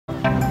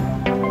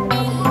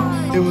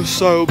It was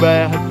so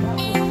bad.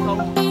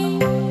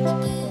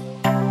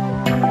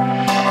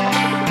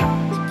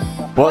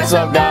 What's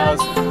up, guys?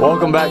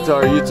 Welcome back to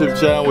our YouTube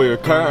channel. We are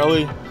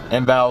currently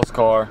in Val's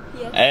car.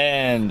 Yes.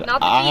 And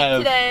not the Jeep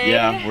today.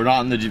 Yeah, we're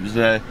not in the Jeep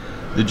today.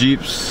 The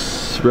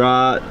Jeep's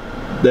right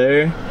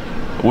there.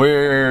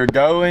 We're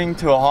going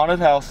to a haunted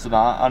house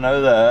tonight, I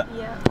know that.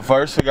 Yeah. But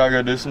first we gotta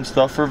go do some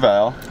stuff for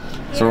Val.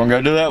 Yeah. So we're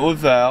gonna go do that with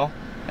Val.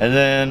 And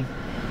then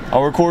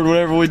I'll record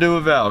whatever we do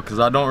with Val, because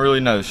I don't really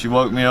know. She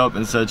woke me up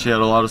and said she had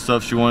a lot of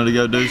stuff she wanted to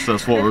go do, so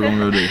that's what we're gonna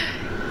go do.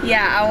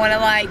 Yeah,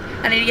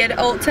 I need to go to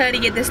Ulta to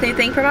get this new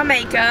thing for my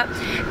makeup.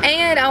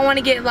 And I want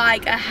to get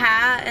like a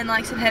hat and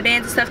like some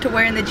headbands and stuff to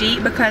wear in the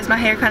Jeep, because my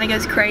hair kind of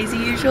goes crazy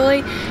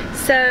usually.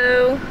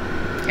 So,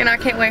 and I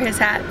can't wear his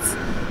hats.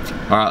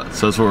 Alright,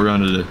 so that's what we're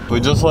going to do.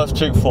 We just left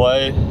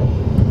Chick-fil-A.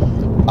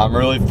 I'm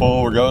really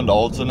full. We're going to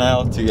Ulta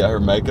now to get her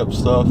makeup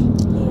stuff.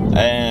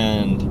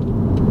 And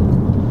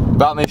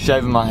about me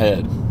shaving my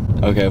head.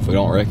 Okay, if we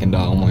don't reckon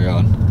die, oh my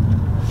god.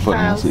 Put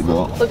on my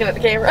seatbelt. Looking at the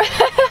camera.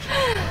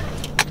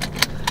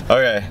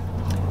 Okay,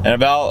 and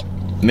about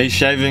me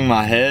shaving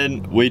my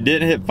head, we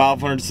didn't hit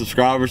 500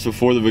 subscribers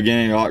before the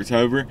beginning of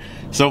October.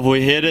 So if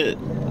we hit it,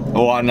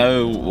 well, I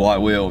know like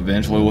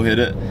eventually we'll hit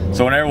it.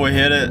 So whenever we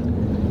hit it,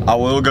 I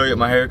will go get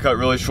my hair cut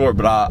really short,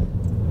 but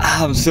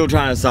I'm still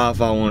trying to decide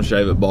if I want to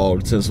shave it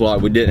bald, since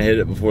like we didn't hit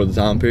it before the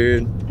time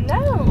period.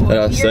 No,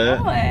 you're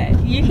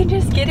not. You can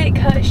just get it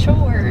cut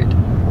short.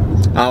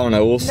 I don't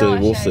know, we'll see,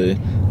 we'll see.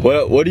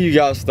 What do you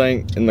guys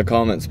think in the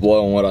comments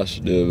below on what I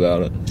should do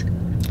about it?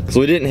 Because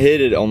we didn't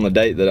hit it on the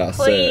date that I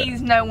said.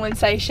 Please, no one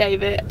say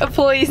shave it.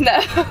 Please,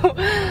 no.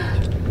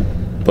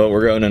 But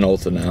we're going in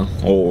Ulta now.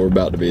 Oh, we're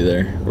about to be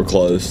there. We're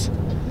close.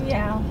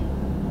 Yeah.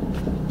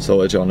 So I'll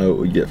let y'all know what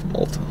we get from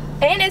Ulta.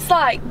 And it's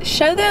like,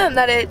 show them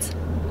that it's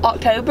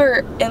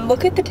October and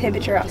look at the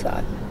temperature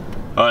outside.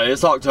 Alright,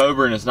 it's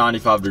October and it's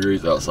 95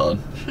 degrees outside.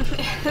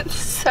 It's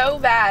so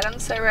bad. I'm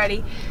so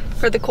ready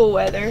for the cool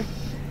weather.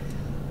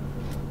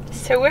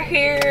 So we're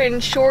here in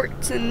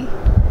shorts and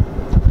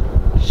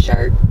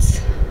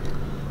shirts.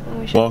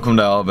 Welcome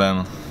to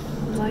Alabama.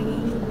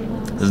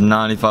 It's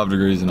 95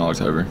 degrees in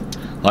October.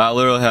 Like, I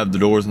literally have the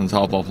doors and the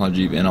top off my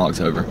Jeep in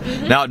October.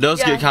 Now it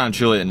does get kind of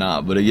chilly at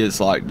night, but it gets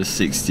like to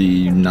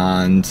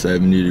 69,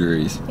 70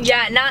 degrees.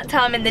 Yeah, at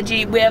nighttime in the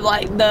Jeep we have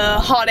like the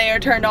hot air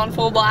turned on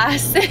full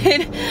blast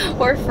and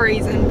we're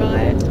freezing,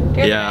 but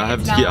yeah, I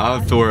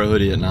have to wear a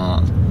hoodie at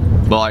night.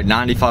 But like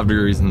 95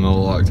 degrees in the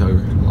middle of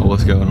October. Oh,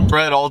 what's going on? We're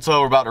at Ulta.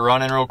 We're about to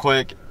run in real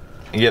quick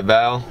and get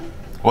Val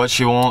what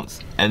she wants,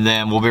 and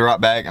then we'll be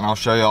right back and I'll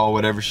show y'all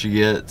whatever she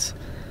gets.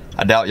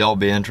 I doubt y'all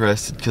be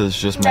interested because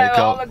it's just makeup.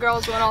 No, all the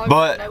girls want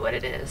to know what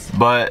it is.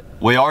 But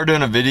we are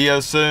doing a video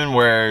soon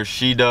where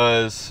she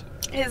does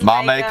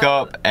my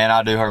makeup and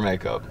I do her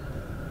makeup.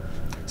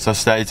 So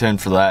stay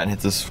tuned for that and hit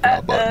the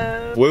subscribe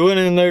button. We went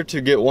in there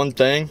to get one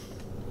thing,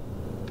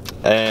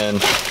 and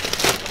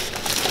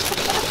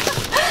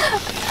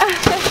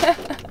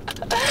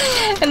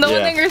and the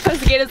one thing you're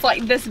supposed to get is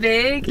like this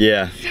big.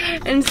 Yeah.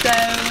 And so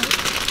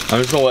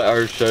I'm just gonna let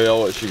her show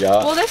y'all what she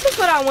got. Well, this is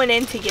what I went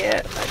in to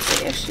get. Let's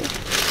see if she...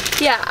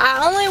 Yeah,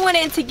 I only went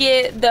in to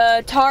get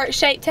the Tarte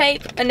Shape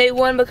Tape, a new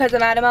one, because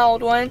I'm out of my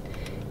old one.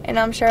 And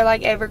I'm sure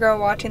like every girl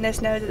watching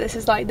this knows that this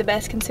is like the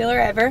best concealer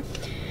ever.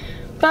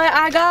 But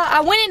I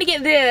went in to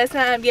get this, and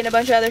I'm getting a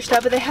bunch of other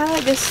stuff, but they had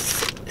like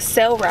this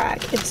sale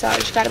rack inside. I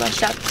just got a bunch of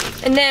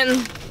stuff. And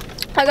then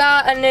I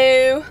got a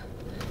new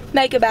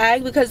makeup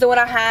bag, because the one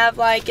I have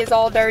like is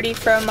all dirty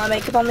from my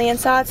makeup on the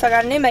inside, so I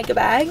got a new makeup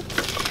bag.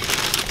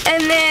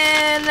 And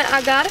then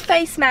I got a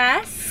face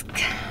mask.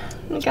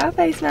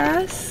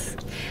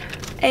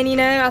 And you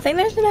know, I think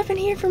there's enough in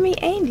here for me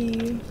and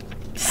you.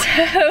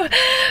 So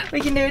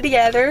we can do it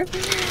together.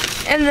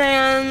 And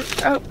then,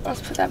 oh, let's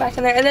put that back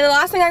in there. And then the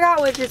last thing I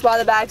got, which is why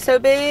the bag's so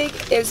big,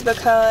 is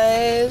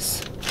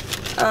because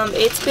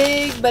it's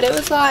big, but it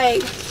was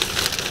like,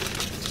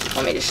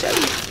 let me just show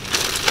you.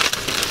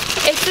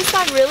 It's just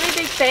like really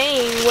big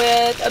thing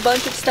with a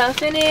bunch of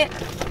stuff in it.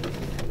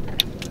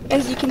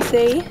 As you can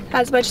see,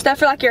 has a bunch of stuff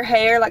for like your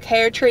hair, like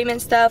hair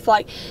treatment stuff,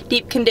 like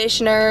deep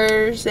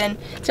conditioners, and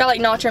it's got like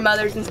Not Your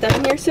Mothers and stuff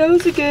in here. So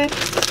it's a good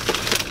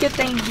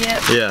thing to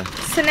get. Yeah.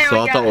 So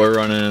now I thought we were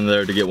running in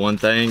there to get one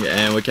thing,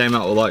 and we came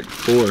out with like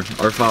 4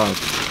 or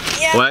 5.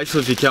 Yeah. Well,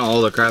 actually, if you count all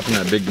the crap in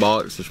that big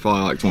box, there's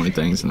probably like 20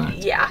 things in there.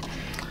 Yeah,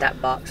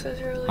 that box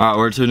was really. All right,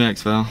 where to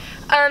next, Val?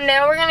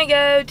 Now we're gonna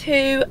go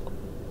to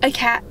a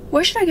cat.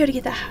 Where should I go to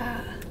get the hat?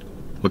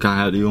 What kind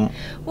of hat do you want?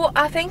 Well,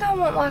 I think I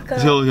want like a...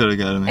 Let's go to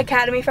Academy.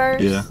 Academy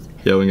first? Yeah.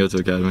 Yeah, we can go to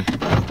Academy.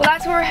 Well,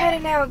 that's where we're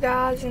headed now,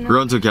 guys. And we're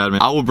going to Academy.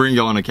 I will bring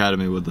y'all in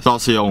Academy with us. I'll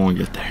see y'all when we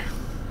get there.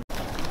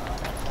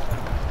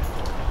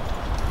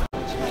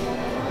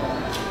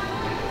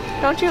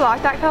 Don't you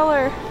like that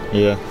color?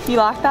 Yeah. You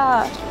like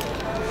that?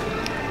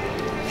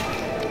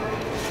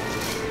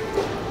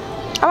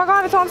 Oh my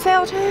god, it's on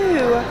sale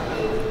too.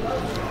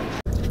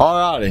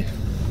 Alrighty.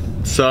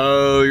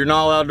 So, you're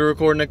not allowed to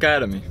record in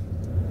Academy.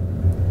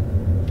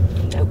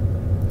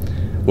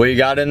 We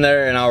got in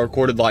there and I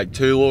recorded like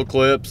 2 little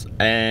clips,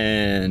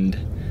 and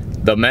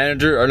the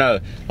manager, or no,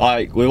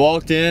 like we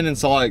walked in and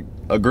saw like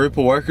a group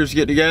of workers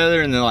get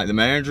together, and then like the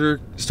manager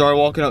started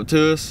walking up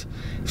to us.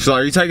 She's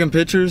like, "Are you taking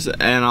pictures?"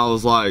 And I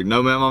was like,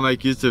 "No ma'am, I make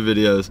YouTube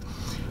videos."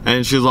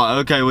 And she was like,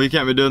 "Okay, well you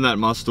can't be doing that in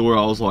my store."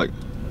 I was like,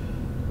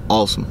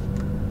 awesome.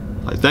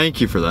 Like, thank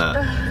you for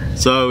that.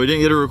 So we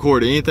didn't get to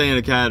record anything in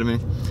Academy.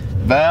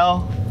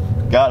 Val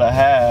got a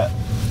hat.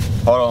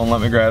 Hold on,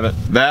 let me grab it.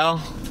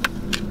 Val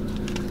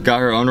got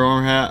her Under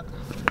Armour hat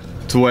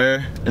to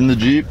wear in the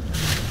Jeep,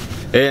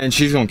 and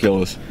she's gonna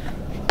kill us.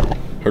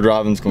 Her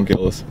driving's gonna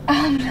kill us.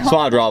 Oh, no. That's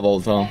why I drive all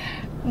the time.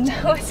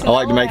 No, it's I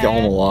like to make it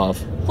home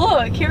alive.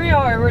 Look, here we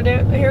are.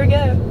 Here we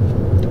go.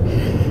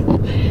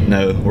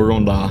 No, we're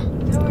gonna die.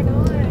 No, we're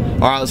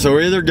not. All right, so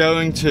we're either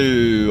going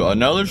to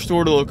another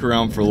store to look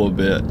around for a little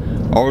bit,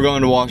 or we're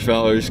going to wash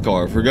Valerie's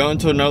car. If we're going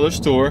to another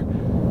store,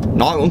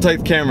 not gonna take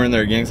the camera in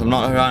there again, because I'm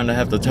not trying to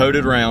have to tote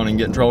it around and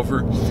get in trouble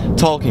for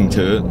talking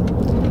to it.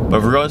 But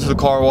if we're going to the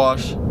car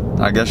wash,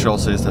 I guess y'all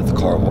see us at the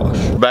car wash.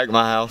 Back at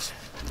my house,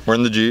 we're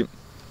in the Jeep.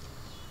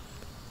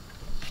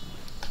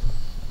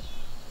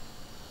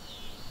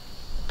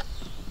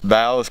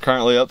 Val is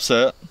currently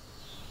upset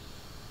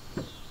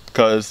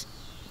because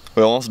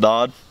we almost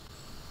died.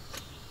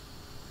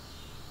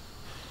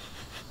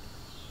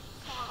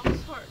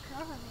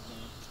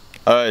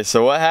 Alright,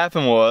 so what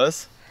happened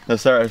was, no,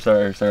 sorry.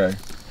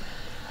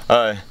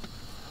 Alright,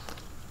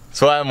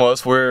 so what happened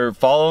was, we're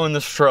following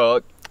this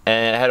truck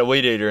and it had a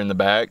weed eater in the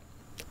back,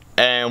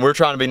 and we're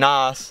trying to be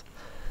nice,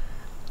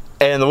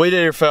 and the weed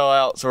eater fell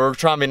out, so we're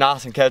trying to be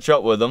nice and catch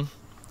up with him.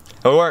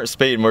 And we weren't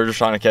speeding, we were just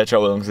trying to catch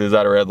up with him because he was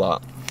at a red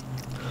light.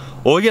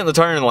 Well, we get in the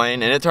turning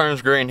lane and it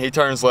turns green. He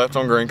turns left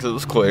on green because it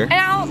was clear. And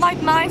I don't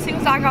like mine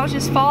seems like I was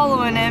just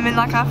following him, and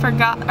like I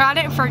forgot, or I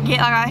didn't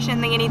forget, like I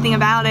shouldn't think anything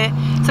about it.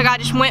 So like, I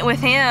just went with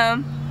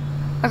him,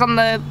 like on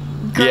the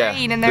green.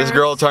 Yeah, and this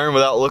girl turned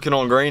without looking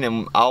on green,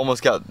 and I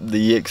almost got the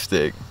yick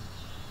stick.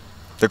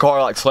 The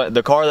car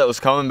the car that was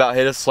coming about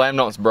hit us,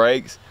 slammed on its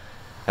brakes,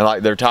 and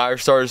like their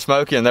tires started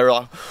smoking, and they were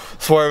like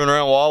swerving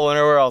around, wobbling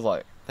everywhere. I was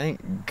like,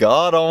 thank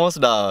God I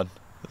almost died.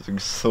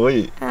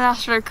 Sweet. And I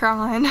started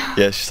crying.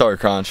 Yeah, she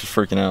started crying. She was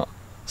freaking out.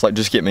 It's like,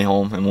 just get me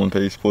home in one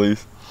piece,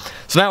 please.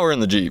 So now we're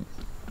in the Jeep.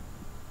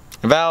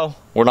 Val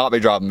will not be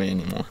driving me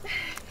anymore.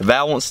 If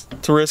Val wants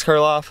to risk her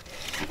life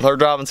with her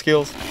driving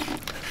skills,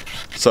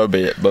 so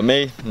be it. But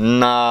me,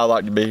 nah, I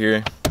like to be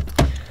here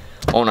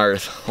on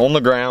earth, on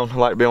the ground. I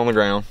like to be on the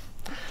ground.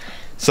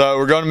 So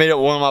we're going to meet up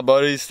with one of my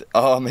buddies.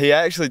 He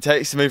actually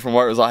texted me from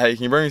work. It was like, "Hey,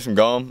 can you bring me some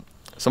gum?"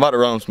 Somebody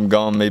run some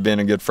gum, me being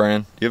a good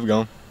friend. Do you have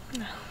gum?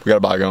 No. We gotta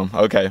buy gum.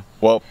 Okay,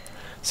 well,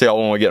 see y'all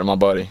when we get to my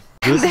buddy.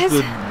 This is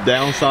the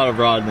downside of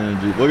riding in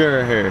a Jeep. Look at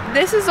her hair.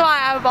 This is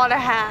why I bought a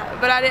hat,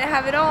 but I didn't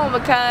have it on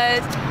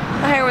because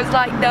my hair was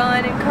like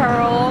done and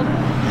curled.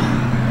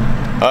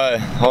 Alright,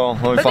 hold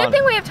on, let me find it. But good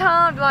thing we have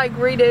time to like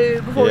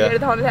redo before we go to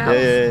the haunted house.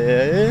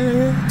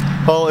 Yeah.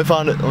 Hold on, let me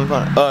find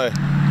it.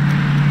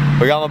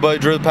 Alright, we got my buddy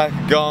Drew the pack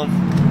of gum.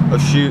 Oh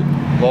shoot,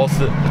 lost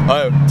it.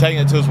 Oh,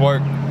 taking it to his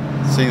work.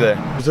 See you there.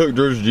 We took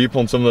Drew's Jeep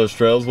on some of those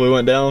trails we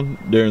went down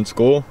during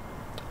school.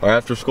 Or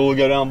after school we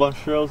go down a bunch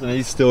of trails, and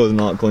he still has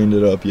not cleaned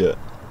it up yet.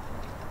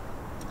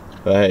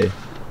 But hey,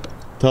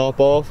 top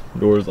off,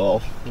 doors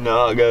off. You know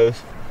how it goes.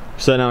 We're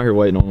sitting out here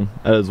waiting on him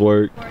at his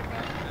work.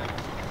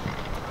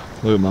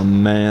 Look at my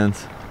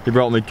mans. He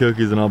brought me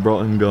cookies and I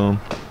brought him gum.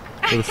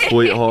 What a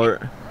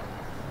sweetheart.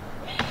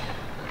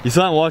 You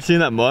still haven't washed any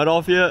of that mud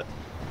off yet?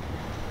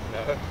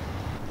 No.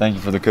 Thank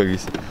you for the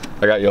cookies.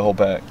 I got you a whole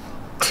pack.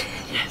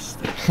 Yes.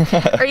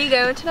 Are you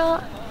going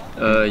tonight?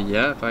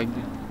 Yeah, if I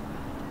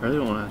really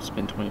want to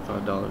spend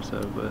 $25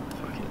 though, but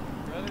fuck it.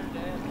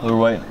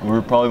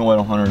 We're probably gonna wait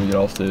on Hunter to get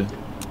off too.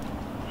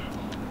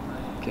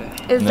 Okay.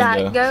 Is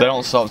that go? They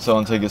don't stop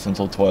selling tickets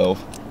until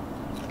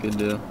 12. Good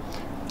deal.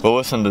 But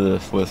listen to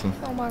this, listen.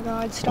 Oh my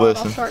God, stop,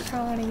 listen. I'll start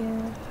crying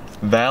again.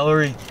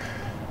 Valerie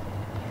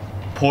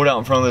pulled out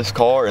in front of this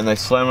car and they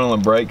slammed on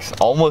the brakes,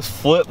 almost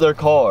flipped their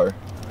car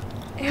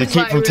to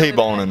keep from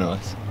T-boning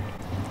us.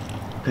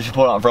 Because she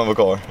pulled out in front of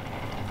a car.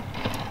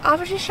 I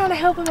was just trying to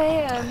help a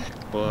man.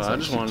 Well, I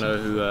just want to know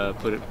who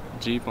put a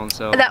Jeep on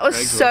sale. That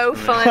was so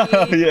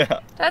funny. Yeah.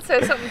 That's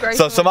something great.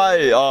 So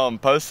somebody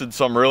posted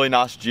some really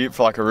nice Jeep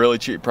for like a really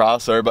cheap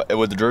price, so everybody,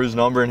 with Drew's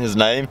number and his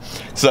name,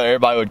 so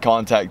everybody would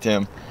contact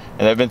him.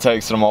 And they've been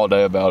texting him all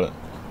day about it.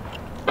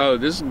 Oh,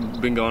 this has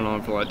been going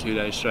on for like 2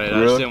 days straight.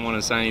 Really? I just didn't want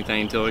to say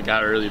anything until it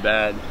got really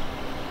bad.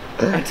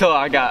 Until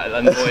I got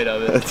annoyed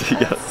of it. That's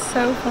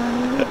so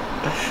funny.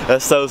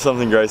 That's so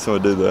something Grayson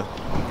would do though.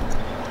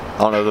 I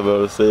don't know if they'll be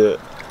able to see it.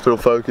 It'll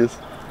focus.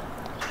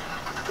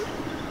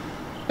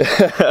 He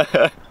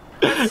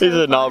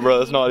said, "Nah, bro,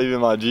 that's not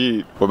even my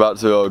Jeep." We're about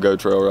to go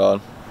trail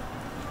ride.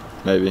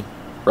 Maybe.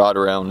 Ride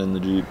around in the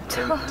Jeep.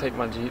 Take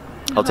my Jeep.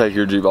 I'll take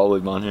your Jeep. I'll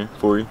leave mine here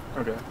for you.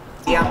 Okay.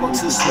 Yeah, I move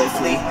too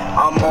swiftly.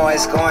 I'm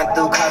always going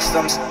through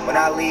customs. When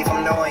I leave,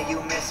 I'm knowing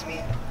you miss me.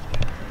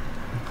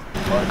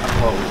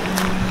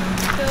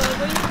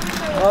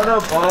 Oh no,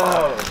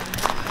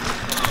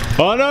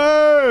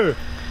 Hunter!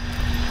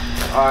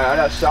 Alright, I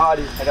got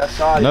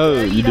shoddy.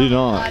 No, you do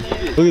not.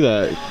 Look at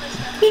that.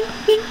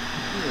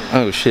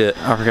 Oh shit,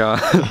 I forgot.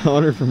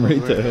 Hunter from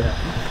retail.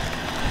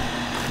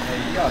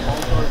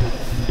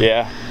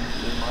 Yeah.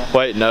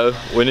 Wait, no.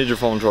 We need your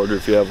phone charger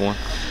if you have one.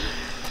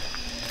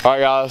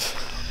 Alright guys,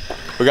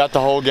 we got the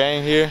whole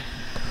gang here.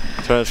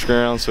 Turn the screen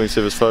around so we can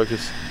see if it's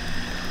focused.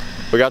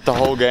 We got the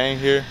whole gang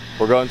here.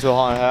 We're going to a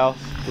haunted house.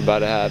 We're about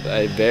to have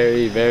a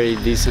very, very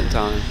decent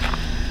time.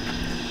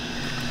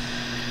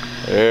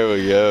 There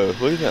we go.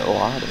 Look at that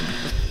lighting.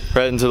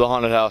 We're heading to the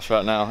haunted house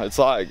right now. It's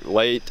like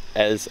late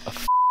as a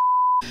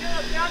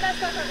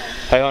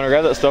Hey Hunter,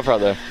 grab that stuff right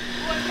there.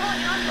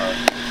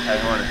 Hey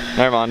Hunter.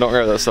 Never mind, don't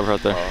grab that stuff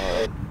right there.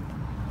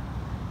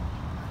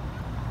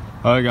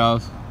 Alright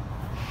guys.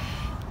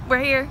 We're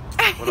here.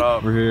 What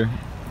up? We're here.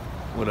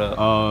 What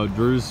up?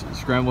 Drew's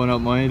scrambling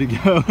up money to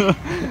go.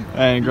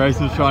 And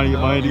Grayson's trying to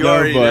get money to You go,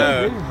 already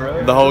but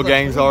know. the whole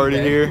gang's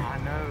already here.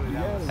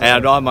 And I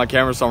don't have my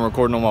camera, so I'm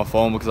recording on my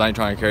phone because I ain't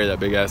trying to carry that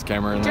big ass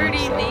camera in there. Drew,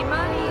 do you need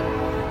money?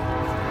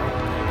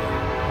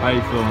 How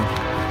you feeling?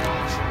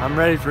 I'm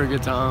ready for a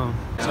good time.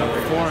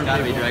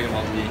 Gotta be Dragon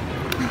Ball Z.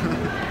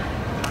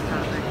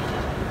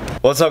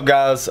 What's up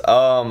guys?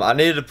 I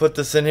needed to put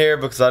this in here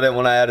because I didn't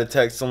want to add a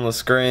text on the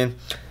screen.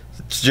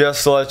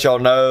 Just to let y'all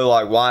know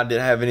like why I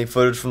didn't have any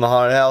footage from the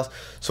haunted house.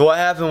 So what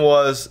happened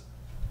was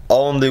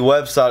on the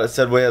website it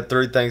said we had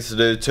 3 things to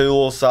do. 2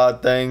 little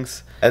side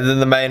things and then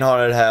the main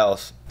haunted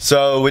house.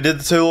 So we did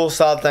the 2 little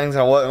side things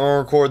and I wasn't going to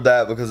record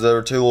that because there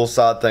were 2 little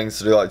side things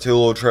to do, like 2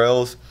 little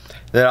trails.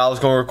 Then I was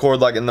going to record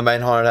like in the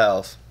main haunted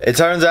house. It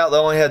turns out they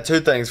only had 2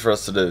 things for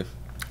us to do.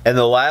 And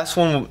the last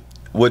one,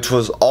 which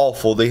was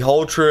awful, the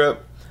whole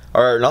trip,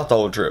 or not the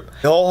whole trip,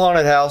 the whole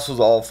haunted house was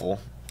awful.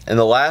 And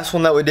the last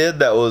one that we did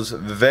that was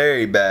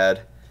very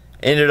bad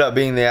ended up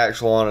being the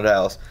actual haunted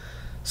house.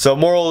 So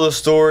moral of the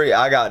story,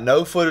 I got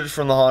no footage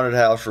from the haunted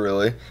house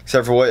really,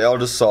 except for what y'all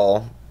just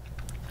saw.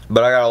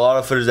 But I got a lot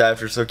of footage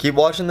after, so keep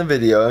watching the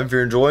video. And if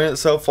you're enjoying it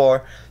so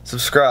far,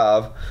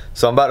 subscribe.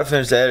 So I'm about to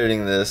finish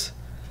editing this.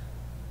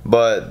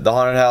 But the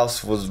haunted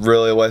house was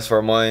really a waste of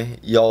our money.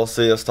 Y'all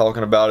see us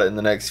talking about it in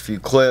the next few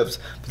clips.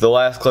 But the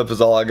last clip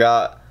is all I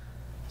got.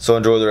 So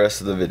enjoy the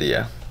rest of the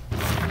video.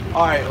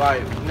 Alright,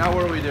 like, now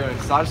what are we doing?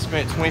 So I just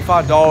spent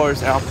 $25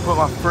 and I put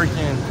my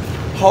freaking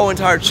whole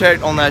entire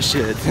check on that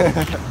shit.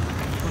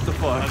 What the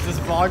fuck? Is this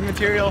vlog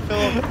material,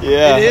 Phillip?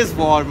 Yeah. It is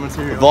vlog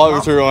material. Vlog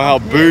material on how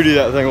booty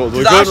that thing was.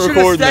 We couldn't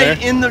record in there.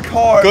 In the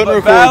car, couldn't but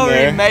record Valerie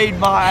in there. made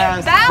my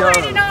ass Valerie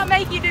go. did not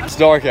make you do. It's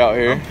dark out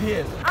here.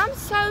 I'm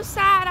so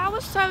sad. I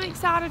was so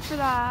excited for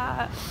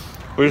that.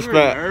 We just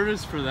spent.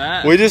 nervous for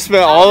that. We just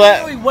spent all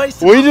that.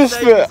 We just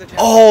spent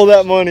all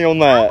that money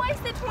on I that.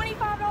 wasted $25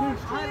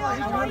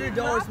 too.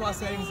 $100 my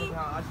savings account.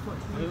 I just put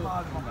 $25 in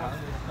my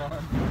passenger car.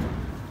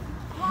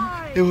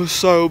 Why? It was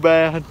so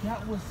bad.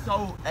 That was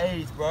so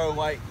AIDS, bro.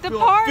 Like, The Phil,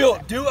 part- Phil,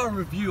 do a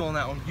review on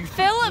that one. You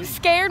Phillip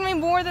scared me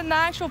more than the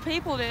actual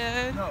people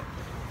did. No.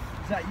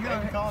 Zach, you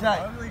don't hang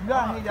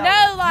out.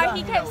 No, like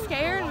he kept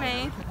scaring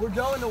me. We're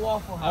going to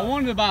Waffle House. I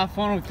wanted to buy a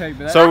funnel cake,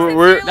 but So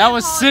we're. that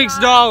was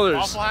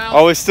 $6.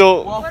 Are we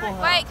still? Waffle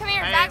House. Wait, come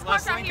here. Zach's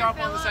parked right here,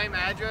 Phillip.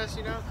 address,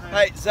 you know?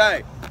 Hey,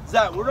 Zach,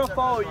 we're gonna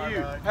follow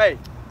you. Hey,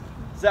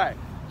 Zach,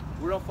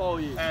 we're gonna follow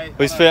you.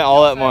 We spent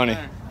all that money.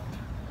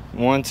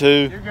 1,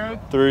 2, You're good.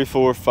 3,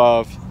 4,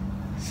 5,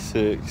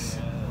 6.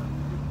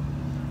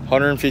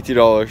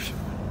 $150.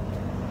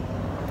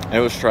 It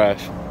was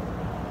trash.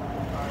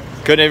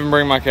 Couldn't even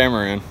bring my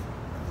camera in.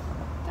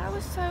 That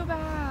was so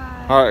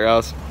bad. Alright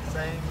guys.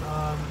 Same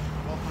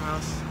Waffle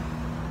House.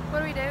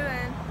 What are we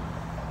doing?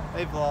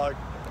 Hey, vlog.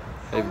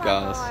 Hey Oh my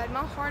guys. God,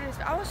 my heart is.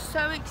 I was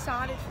so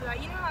excited for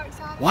that. You know how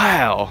excited.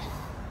 Wow.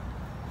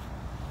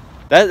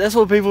 That's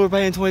what people are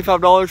paying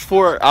 $25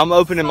 for. I'm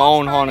opening my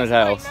own haunted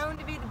house. Like known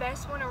to be the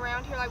best one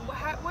around here. Like,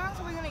 where else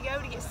are we gonna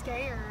go to get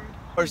scared?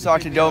 Or so I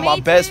can go with my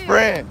Me best too.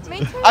 friend.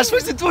 Me too. I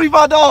switched to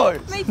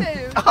 $25. Me too.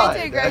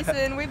 Me too,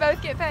 Grayson. We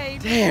both get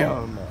paid.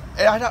 Damn.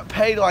 And I got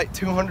paid like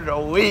 $200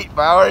 a week,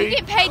 Valerie. You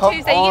get paid Come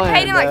Tuesday. You get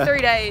paid in on, like 3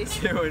 days.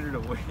 $200 a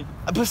week.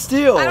 But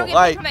still, I don't get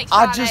like, paid till next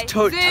I Friday. just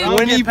took Dude.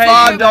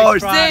 $25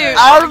 Friday.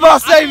 out of my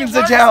savings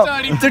work account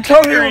study to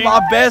come here with my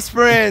best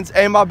friends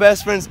and my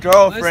best friend's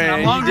girlfriend. Listen, I'm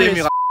He hungry did me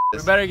as like We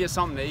better get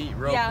something to eat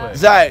real quick.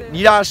 Zach,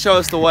 you gotta show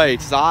us the way,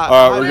 cause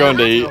Alright, we're going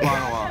to eat.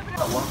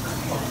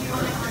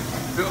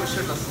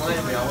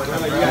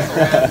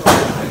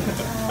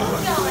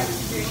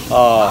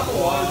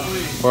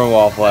 We're in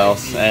Waffle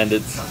House and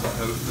it's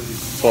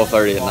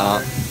 12:30 at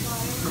night.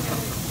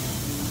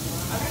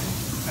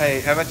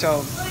 Hey, how about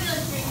y'all?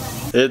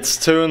 It's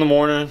 2 in the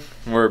morning.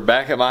 We're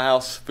back at my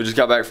house. We just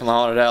got back from the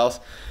haunted house.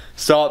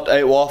 Stopped,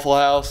 ate Waffle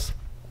House.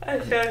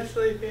 I'm so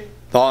sleepy.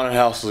 The haunted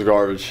house was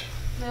garbage.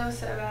 That was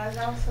so bad.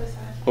 That was so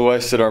sad. We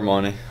wasted our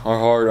money, our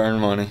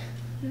hard-earned money.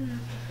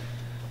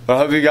 But I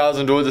hope you guys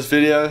enjoyed this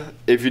video.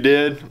 If you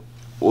did,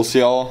 we'll see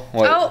y'all.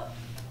 Wait. Oh.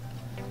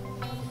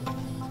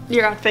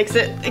 You're gonna fix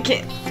it. I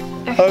can't.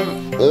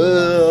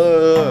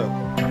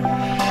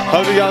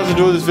 Hope you guys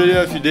enjoyed this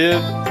video. If you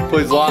did,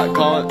 please like,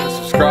 comment, and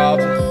subscribe.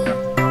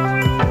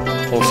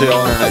 We'll see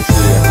y'all in our next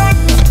video.